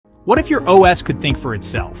What if your OS could think for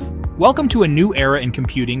itself? Welcome to a new era in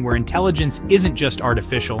computing where intelligence isn't just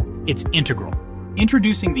artificial, it's integral.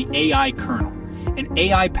 Introducing the AI Kernel, an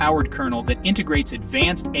AI-powered kernel that integrates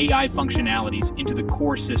advanced AI functionalities into the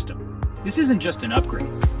core system. This isn't just an upgrade,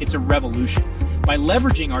 it's a revolution. By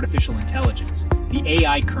leveraging artificial intelligence, the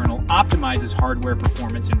AI kernel optimizes hardware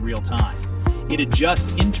performance in real time. It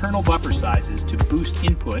adjusts internal buffer sizes to boost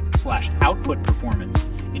input/output performance,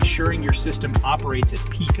 ensuring your system operates at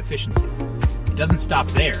peak efficiency. It doesn't stop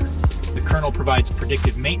there. The kernel provides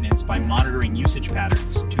predictive maintenance by monitoring usage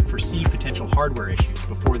patterns to foresee potential hardware issues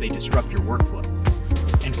before they disrupt your workflow.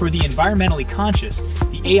 And for the environmentally conscious,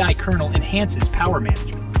 the AI kernel enhances power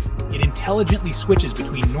management. It intelligently switches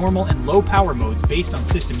between normal and low power modes based on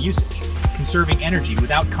system usage, conserving energy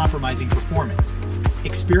without compromising performance.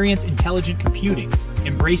 Experience intelligent computing.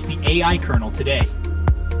 Embrace the AI kernel today.